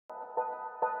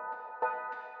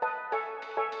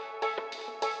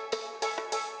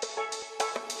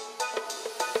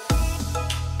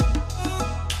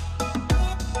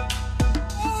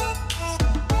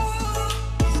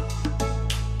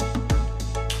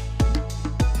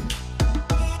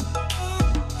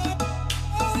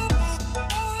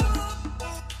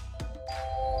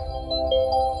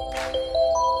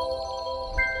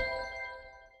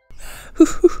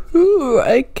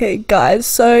Okay guys,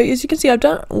 so as you can see I've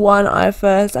done one eye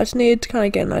first. I just needed to kind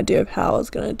of get an idea of how I was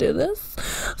going to do this.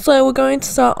 So we're going to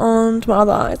start on to my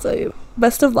other eye, so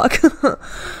best of luck.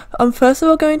 I'm first of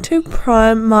all going to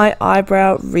prime my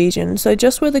eyebrow region, so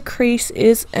just where the crease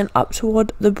is and up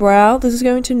toward the brow. This is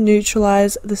going to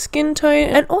neutralize the skin tone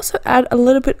and also add a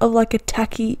little bit of like a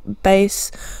tacky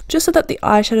base, just so that the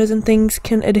eyeshadows and things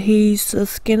can adhere to the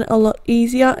skin a lot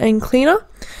easier and cleaner.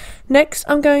 Next,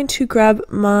 I'm going to grab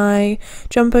my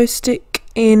jumbo stick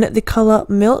in the color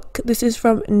Milk. This is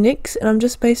from NYX, and I'm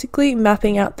just basically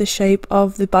mapping out the shape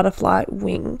of the butterfly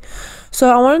wing. So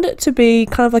I wanted it to be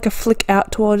kind of like a flick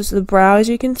out towards the brow, as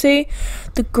you can see.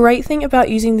 The great thing about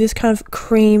using this kind of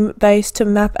cream base to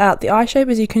map out the eye shape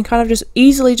is you can kind of just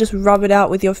easily just rub it out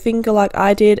with your finger like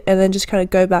I did, and then just kind of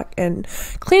go back and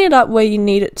clean it up where you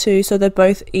need it to, so they're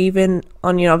both even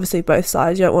on, you know, obviously both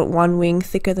sides. You don't want one wing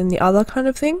thicker than the other kind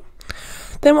of thing.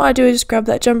 Then what I do is just grab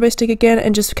that jumbo stick again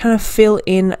and just kind of fill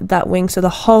in that wing so the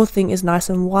whole thing is nice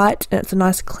and white, and it's a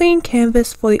nice clean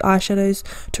canvas for the eyeshadows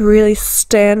to really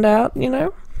stand out, you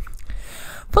know.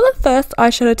 For the first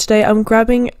eyeshadow today, I'm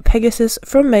grabbing Pegasus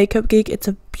from Makeup Geek. It's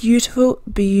a beautiful,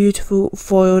 beautiful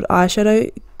foiled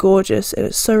eyeshadow. Gorgeous, and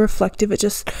it's so reflective. It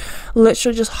just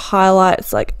literally just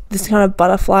highlights like this kind of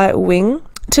butterfly wing.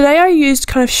 Today I used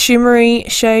kind of shimmery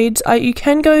shades. You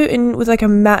can go in with like a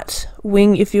matte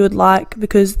wing if you would like,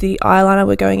 because the eyeliner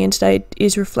we're going in today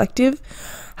is reflective.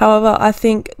 However, I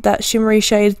think that shimmery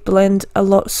shades blend a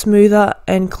lot smoother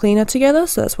and cleaner together,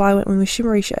 so that's why I went in with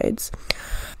shimmery shades.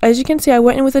 As you can see, I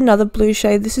went in with another blue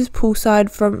shade. This is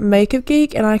Poolside from Makeup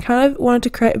Geek, and I kind of wanted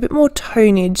to create a bit more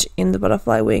tonage in the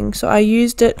butterfly wing. So I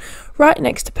used it right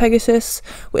next to Pegasus,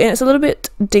 and it's a little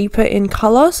bit deeper in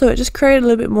colour, so it just created a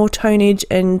little bit more tonage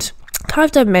and kind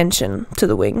of dimension to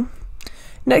the wing.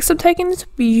 Next, I'm taking this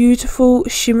beautiful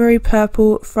shimmery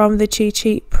purple from the Chi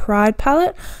Chi Pride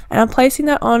palette, and I'm placing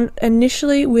that on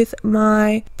initially with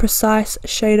my Precise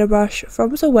shader brush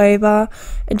from Zoeva,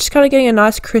 and just kind of getting a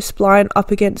nice crisp line up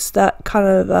against that kind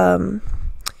of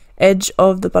edge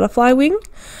of the butterfly wing.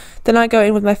 Then I go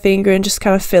in with my finger and just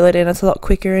kind of fill it in. It's a lot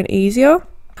quicker and easier.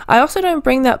 I also don't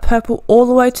bring that purple all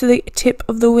the way to the tip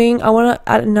of the wing. I want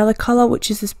to add another colour,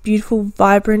 which is this beautiful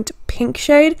vibrant pink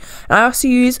shade. And I also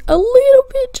use a little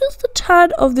bit, just a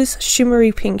tad of this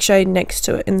shimmery pink shade next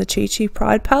to it in the Chi Chi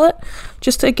Pride palette,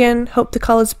 just to again help the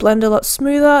colours blend a lot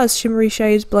smoother, as shimmery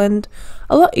shades blend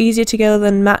a lot easier together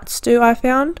than mattes do, I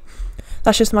found.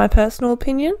 That's just my personal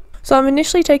opinion. So I'm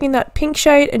initially taking that pink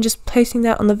shade and just placing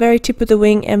that on the very tip of the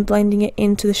wing and blending it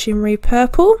into the shimmery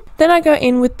purple. Then I go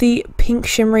in with the pink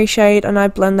shimmery shade and I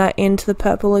blend that into the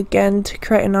purple again to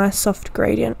create a nice soft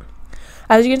gradient.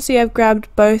 As you can see, I've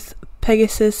grabbed both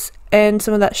Pegasus and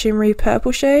some of that shimmery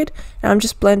purple shade, and I'm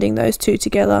just blending those two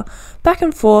together back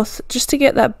and forth just to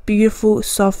get that beautiful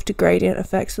soft gradient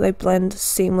effect, so they blend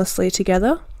seamlessly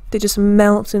together. They just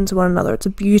melt into one another. It's a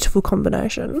beautiful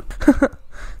combination.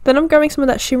 Then I'm grabbing some of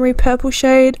that shimmery purple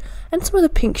shade and some of the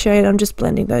pink shade. I'm just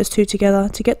blending those two together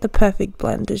to get the perfect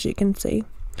blend, as you can see.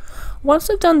 Once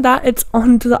I've done that, it's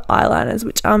on to the eyeliners,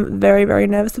 which I'm very, very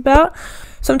nervous about.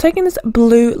 So I'm taking this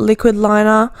blue liquid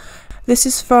liner. This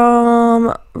is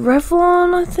from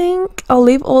Revlon, I think. I'll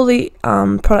leave all the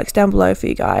products down below for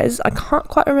you guys. I can't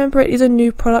quite remember. It is a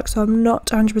new product, so I'm not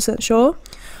 100% sure.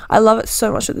 I love it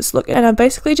so much with this look, and I'm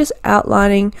basically just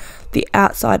outlining the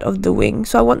outside of the wing.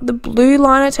 So I want the blue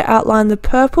liner to outline the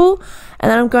purple,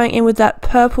 and then I'm going in with that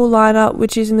purple liner,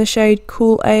 which is in the shade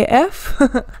Cool AF,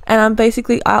 and I'm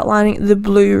basically outlining the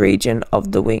blue region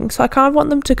of the wing. So I kind of want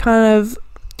them to kind of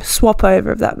swap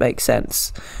over, if that makes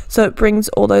sense. So it brings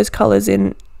all those colours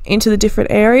into the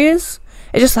different areas.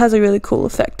 It just has a really cool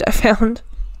effect, I found.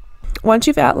 Once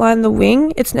you've outlined the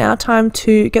wing, it's now time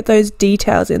to get those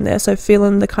details in there, so fill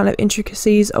in the kind of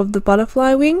intricacies of the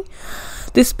butterfly wing.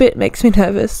 This bit makes me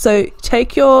nervous, so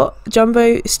take your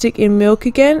jumbo stick in Milk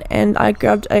again, and I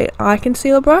grabbed an eye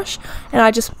concealer brush and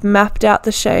I just mapped out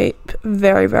the shape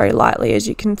very, very lightly, as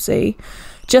you can see.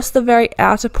 Just the very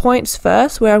outer points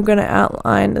first, where I'm going to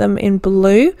outline them in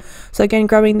blue. So again,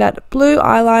 grabbing that blue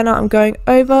eyeliner, I'm going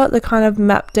over the kind of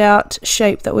mapped out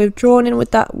shape that we've drawn in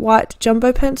with that white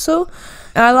jumbo pencil.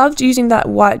 And I loved using that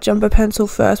white jumbo pencil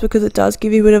first because it does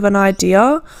give you a bit of an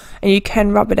idea, and you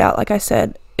can rub it out. Like I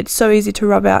said, it's so easy to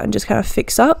rub out and just kind of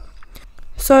fix up.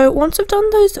 So once I've done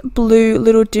those blue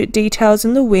little details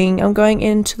in the wing, I'm going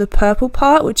into the purple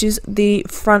part, which is the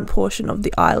front portion of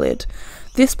the eyelid.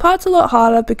 This part's a lot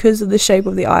harder because of the shape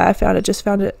of the eye. I just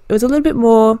found it was a little bit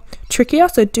more trickier,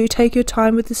 so do take your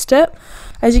time with this step.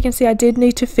 As you can see, I did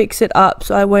need to fix it up,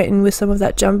 so I went in with some of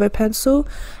that jumbo pencil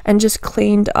and just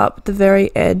cleaned up the very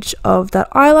edge of that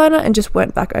eyeliner and just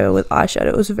went back over with eyeshadow.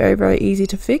 It was very, very easy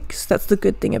to fix. That's the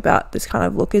good thing about this kind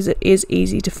of look, is it is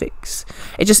easy to fix.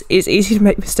 It just is easy to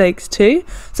make mistakes too,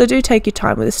 so do take your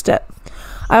time with this step.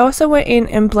 I also went in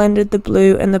and blended the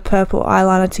blue and the purple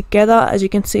eyeliner together, as you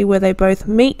can see where they both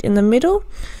meet in the middle.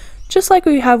 Just like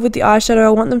we have with the eyeshadow,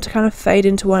 I want them to kind of fade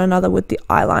into one another with the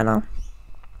eyeliner.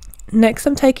 Next,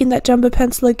 I'm taking that jumbo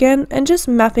pencil again and just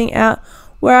mapping out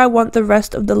where I want the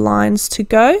rest of the lines to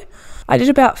go. I did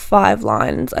about 5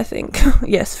 lines, I think.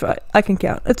 Yes, right, I can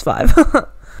count, it's 5.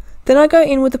 Then I go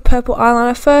in with the purple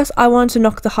eyeliner first. I wanted to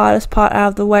knock the hardest part out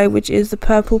of the way, which is the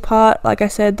purple part. Like I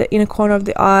said, the inner corner of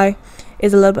the eye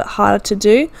is a little bit harder to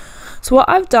do. So what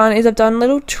I've done is I've done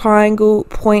little triangle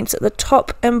points at the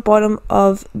top and bottom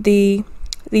of these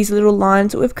little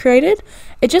lines that we've created.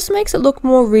 It just makes it look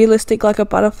more realistic, like a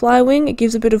butterfly wing. It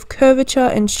gives a bit of curvature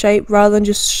and shape rather than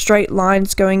just straight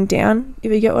lines going down,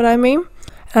 if you get what I mean.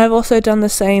 And I've also done the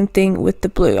same thing with the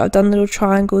blue. I've done little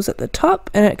triangles at the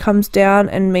top and it comes down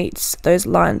and meets those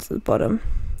lines at the bottom.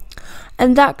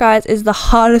 And that, guys, is the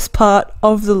hardest part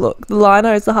of the look. The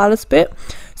liner is the hardest bit.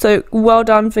 So well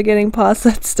done for getting past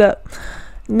that step.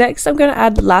 Next, I'm going to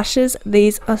add lashes.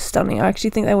 These are stunning. I actually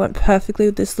think they went perfectly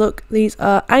with this look. These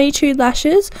are Anitude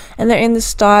lashes and they're in the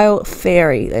style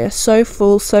Fairy. They are so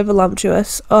full, so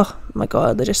voluptuous. Oh my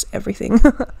god, they're just everything.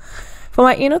 For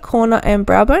my inner corner and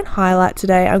brow bone highlight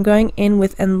today, I'm going in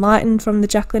with Enlighten from the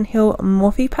Jaclyn Hill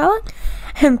Morphe palette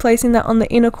and placing that on the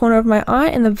inner corner of my eye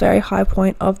and the very high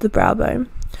point of the brow bone.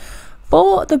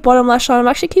 For the bottom lash line, I'm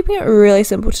actually keeping it really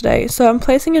simple today. So I'm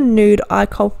placing a nude eye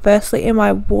kohl firstly in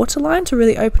my waterline to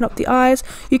really open up the eyes.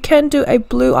 You can do a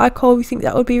blue eye kohl if you think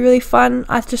that would be really fun.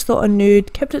 I just thought a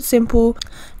nude, kept it simple.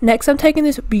 Next, I'm taking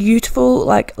this beautiful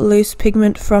like loose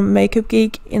pigment from Makeup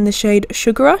Geek in the shade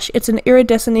Sugar Rush. It's an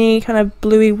iridescent-y kind of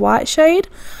bluey white shade.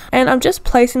 And I'm just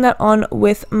placing that on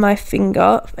with my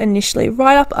finger initially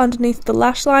right up underneath the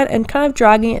lash line and kind of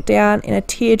dragging it down in a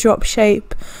teardrop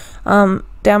shape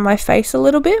down my face a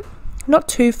little bit. Not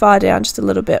too far down, just a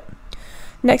little bit.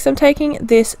 Next, I'm taking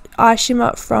this eye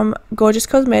shimmer from Gorgeous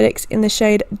Cosmetics in the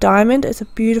shade Diamond. It's a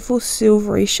beautiful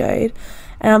silvery shade.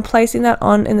 And I'm placing that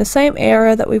on in the same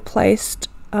area that we placed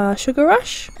Sugar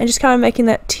Rush. And just kind of making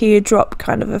that teardrop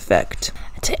kind of effect.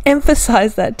 To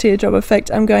emphasize that teardrop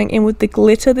effect, I'm going in with the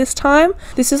glitter this time.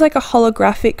 This is like a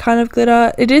holographic kind of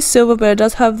glitter. It is silver, but it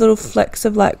does have little flecks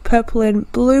of like purple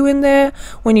and blue in there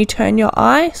when you turn your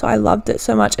eye. So I loved it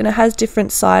so much, and it has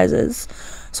different sizes.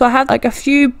 So I have like a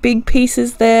few big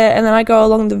pieces there, and then I go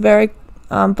along the very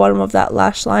bottom of that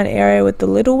lash line area with the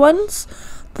little ones,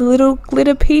 the little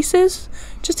glitter pieces,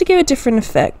 just to give a different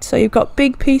effect. So you've got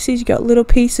big pieces, you've got little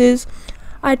pieces.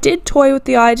 I did toy with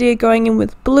the idea going in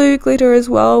with blue glitter as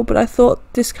well, but I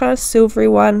thought this kind of silvery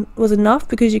one was enough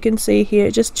because you can see here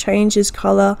it just changes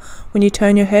colour when you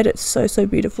turn your head. It's so, so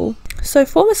beautiful. So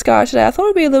for mascara today, I thought it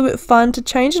would be a little bit fun to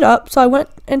change it up. So I went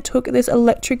and took this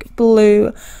electric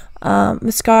blue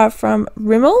mascara from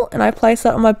Rimmel and I placed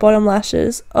that on my bottom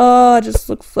lashes. Oh, it just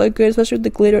looks so good, especially with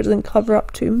the glitter. It doesn't cover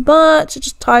up too much. It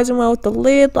just ties in well with the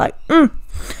lid. Like,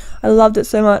 I loved it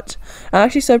so much. I'm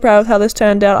actually so proud of how this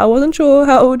turned out. I wasn't sure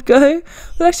how it would go,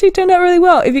 but it actually turned out really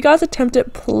well. If you guys attempt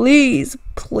it, please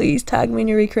tag me in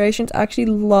your recreations. I actually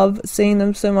love seeing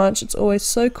them so much. It's always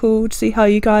so cool to see how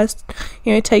you guys,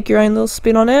 take your own little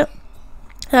spin on it.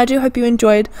 And I do hope you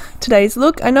enjoyed today's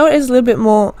look. I know it is a little bit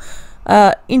more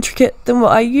intricate than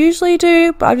what I usually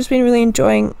do, but I've just been really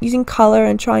enjoying using colour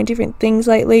and trying different things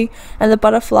lately, and the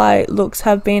butterfly looks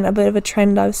have been a bit of a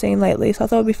trend I've seen lately, so I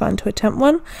thought it would be fun to attempt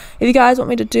one. If you guys want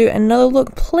me to do another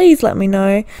look, please let me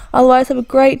know. Otherwise, have a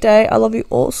great day. I love you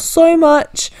all so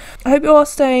much. I hope you're all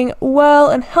staying well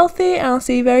and healthy, and I'll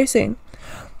see you very soon.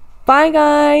 Bye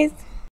guys.